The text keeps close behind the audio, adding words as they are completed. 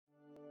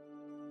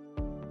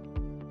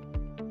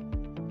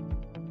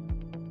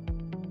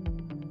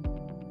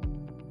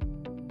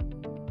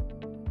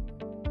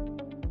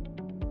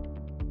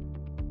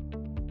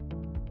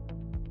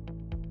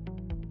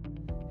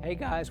Hey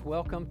guys,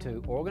 welcome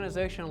to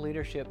Organizational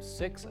Leadership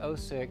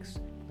 606,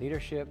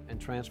 Leadership and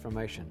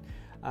Transformation.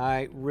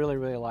 I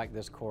really like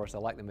this course. I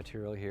like the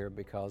material here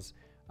because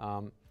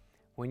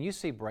when you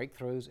see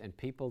breakthroughs and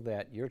people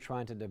that you're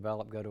trying to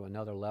develop go to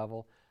another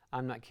level,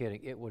 I'm not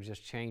kidding, it will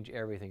just change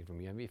everything from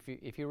you. I mean,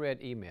 if you read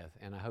E-Myth,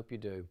 and I hope you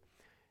do,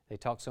 they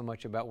talk so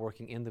much about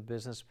working in the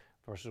business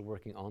versus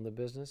working on the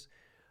business.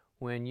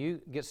 When you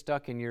get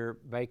stuck in your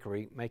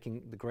bakery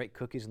making the great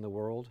cookies in the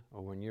world,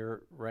 or when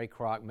you're Ray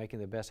Kroc making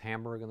the best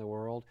hamburger in the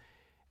world,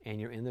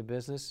 and you're in the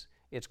business,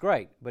 it's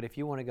great. But if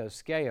you want to go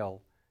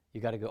scale,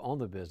 you got to go on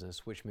the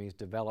business, which means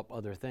develop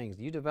other things.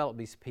 You develop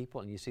these people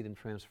and you see them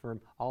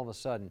transform, all of a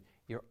sudden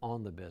you're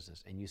on the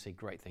business and you see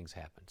great things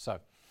happen. So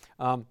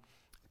a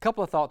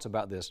couple of thoughts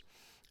about this.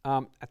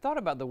 I thought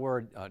about the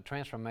word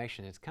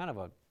transformation. It's kind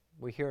of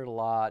we hear it a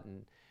lot,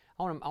 and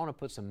I want to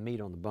put some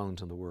meat on the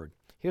bones of the word.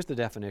 Here's the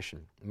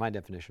definition, my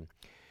definition.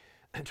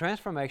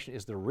 Transformation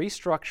is the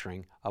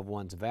restructuring of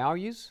one's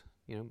values,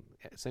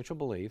 essential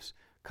beliefs,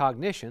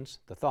 cognitions,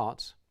 the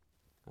thoughts,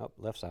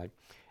 left side,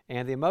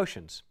 and the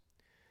emotions.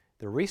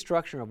 The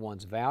restructuring of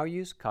one's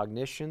values,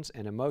 cognitions,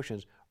 and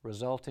emotions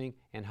resulting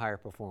in higher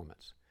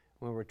performance.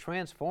 When we're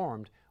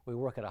transformed, we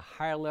work at a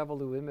higher level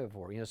than we've been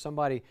before.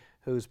 Somebody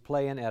who's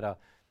playing at a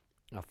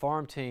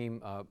farm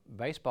team,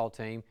 baseball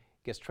team,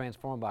 gets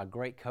transformed by a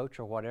great coach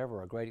or whatever,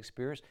 or a great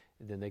experience,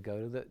 and then they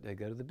go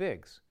to the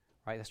bigs,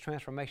 right? That's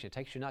transformation. It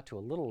takes you not to a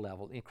little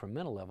level,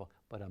 incremental level,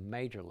 but a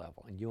major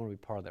level, and you want to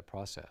be part of that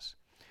process.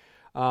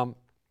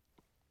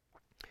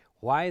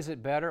 Why is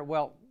it better?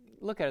 Well,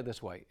 look at it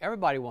this way.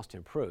 Everybody wants to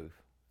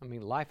improve. I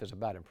mean, life is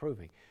about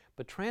improving,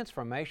 but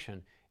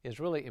transformation is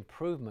really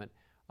improvement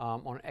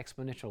on an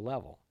exponential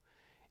level.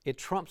 It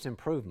trumps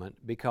improvement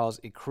because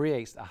it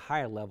creates a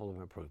higher level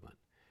of improvement.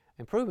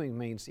 Improving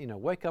means,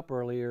 wake up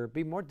earlier,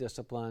 be more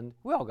disciplined.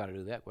 We all got to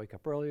do that. Wake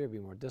up earlier, be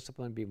more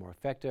disciplined, be more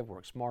effective,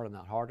 work smarter,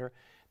 not harder.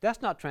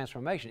 That's not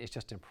transformation. It's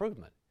just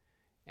improvement.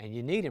 And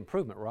you need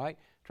improvement, right?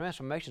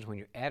 Transformation is when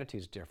your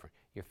attitude's different,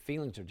 your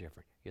feelings are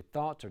different, your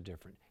thoughts are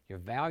different, your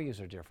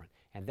values are different,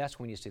 and that's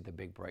when you see the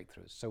big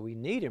breakthroughs. So we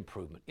need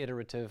improvement,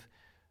 iterative,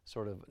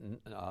 sort of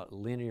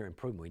linear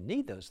improvement. We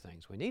need those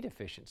things. We need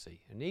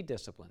efficiency. We need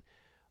discipline.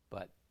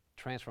 But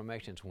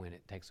transformation is when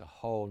it takes a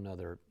whole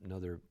another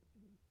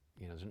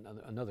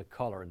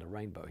color in the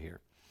rainbow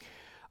here.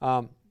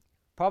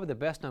 Probably the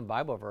best known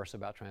Bible verse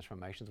about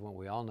transformation is one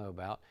we all know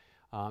about,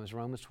 is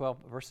Romans 12,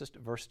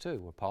 verse 2,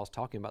 where Paul's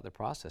talking about the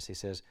process. He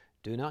says,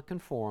 "Do not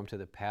conform to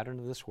the pattern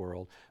of this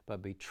world,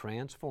 but be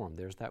transformed."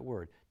 There's that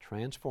word,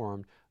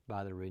 transformed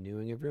by the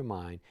renewing of your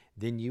mind.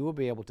 Then you will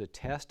be able to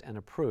test and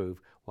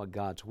approve what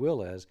God's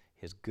will is,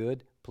 His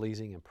good,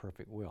 pleasing, and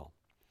perfect will.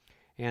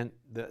 And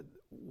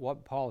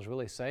what Paul is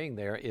really saying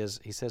there is,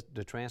 he says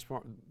to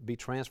be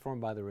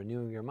transformed by the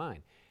renewing of your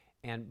mind.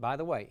 And by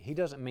the way, he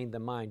doesn't mean the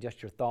mind,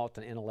 just your thoughts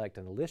and intellect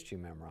and the list you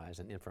memorize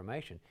and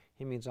information.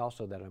 He means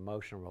also that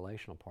emotional,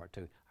 relational part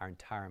too, our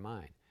entire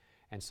mind.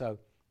 And so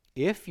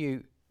if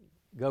you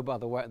go by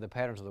the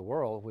patterns of the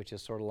world, which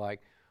is sort of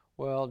like,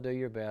 well, do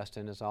your best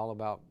and it's all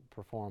about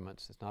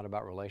performance, it's not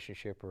about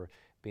relationship or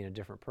being a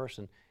different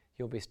person,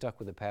 you'll be stuck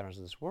with the patterns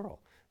of this world.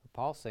 But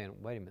Paul's saying,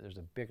 wait a minute, there's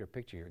a bigger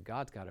picture here.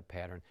 God's got a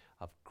pattern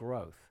of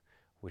growth,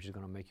 which is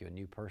going to make you a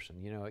new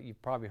person.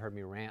 You've probably heard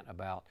me rant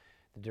about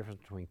the difference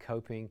between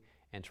coping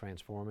and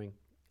transforming.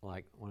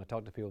 Like when I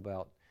talk to people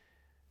about,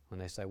 when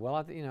they say, well,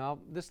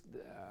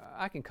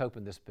 I can cope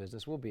in this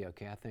business, we'll be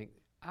okay. I think,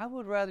 I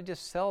would rather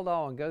just sell it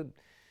all and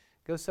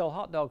go sell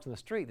hot dogs in the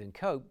street than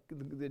cope.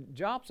 The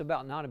job's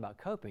not about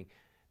coping.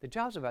 The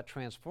job's about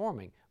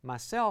transforming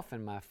myself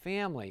and my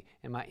family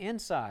and my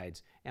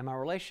insides and my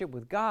relationship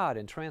with God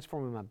and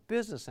transforming my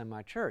business and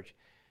my church.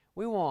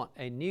 We want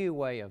a new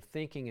way of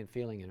thinking and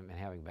feeling and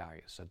having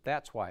values. So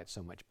that's why it's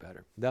so much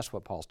better. That's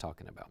what Paul's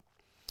talking about.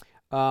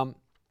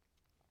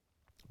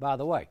 By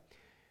the way,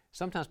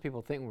 sometimes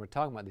people think when we're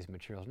talking about these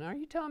materials, now are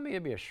you telling me to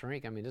be a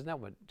shrink? I mean, isn't that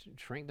what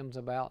shrinkdom's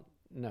about?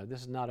 No,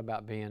 this is not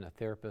about being a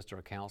therapist or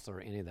a counselor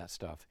or any of that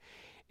stuff.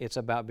 It's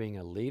about being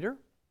a leader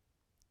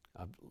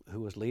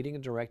who is leading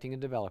and directing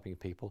and developing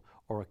people,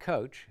 or a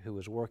coach who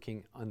is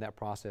working on that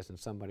process in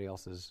somebody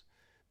else's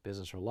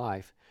business or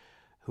life,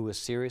 who is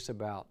serious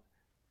about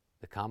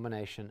the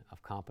combination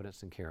of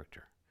competence and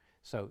character.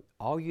 So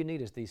all you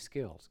need is these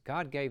skills.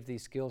 God gave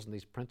these skills and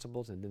these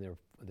principles, and then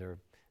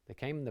they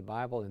came in the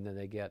Bible, and then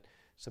they get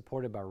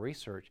supported by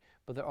research,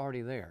 but they're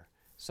already there.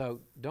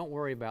 So don't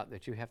worry about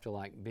that you have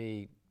to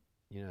be,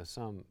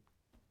 some,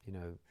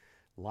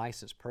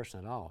 licensed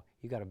person at all.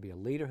 You got to be a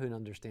leader who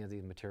understands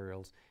these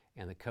materials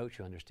and the coach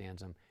who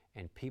understands them,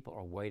 and people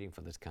are waiting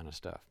for this kind of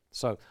stuff.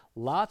 So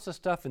lots of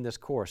stuff in this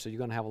course, so you're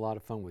going to have a lot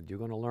of fun with. You're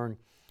going to learn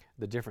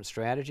the different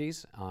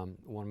strategies. We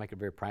want to make it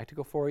very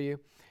practical for you,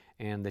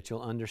 and that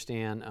you'll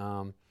understand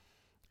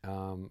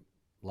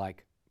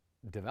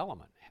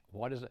development.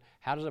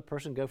 How does a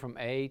person go from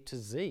A to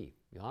Z?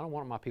 I don't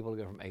want my people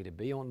to go from A to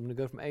B. I want them to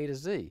go from A to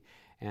Z.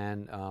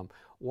 And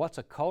what's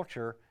a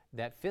culture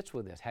that fits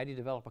with this? How do you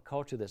develop a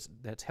culture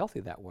that's healthy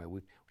that way?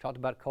 We've talked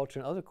about culture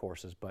in other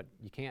courses, but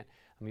you can't.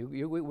 I mean,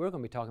 we're going to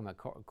be talking about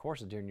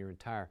courses during your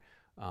entire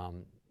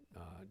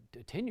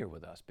tenure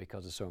with us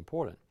because it's so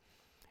important.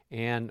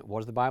 And what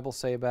does the Bible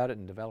say about it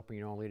and developing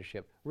your own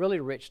leadership? Really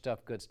rich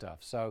stuff, good stuff.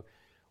 So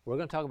we're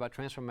going to talk about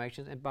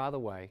transformations. And by the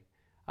way,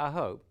 I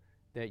hope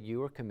that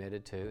you are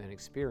committed to and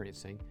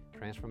experiencing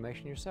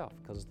transformation yourself,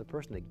 because it's the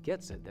person that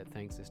gets it that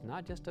thinks it's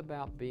not just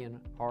about being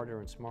harder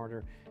and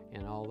smarter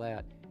and all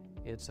that.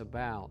 It's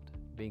about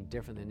being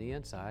different than the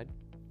inside.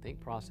 Think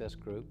process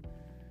group,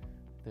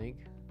 think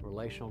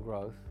relational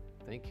growth,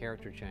 think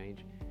character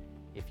change.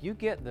 If you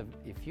get the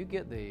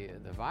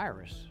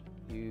virus,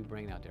 you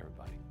bring it out to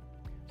everybody.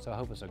 So I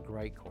hope it's a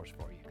great course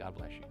for you. God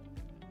bless you.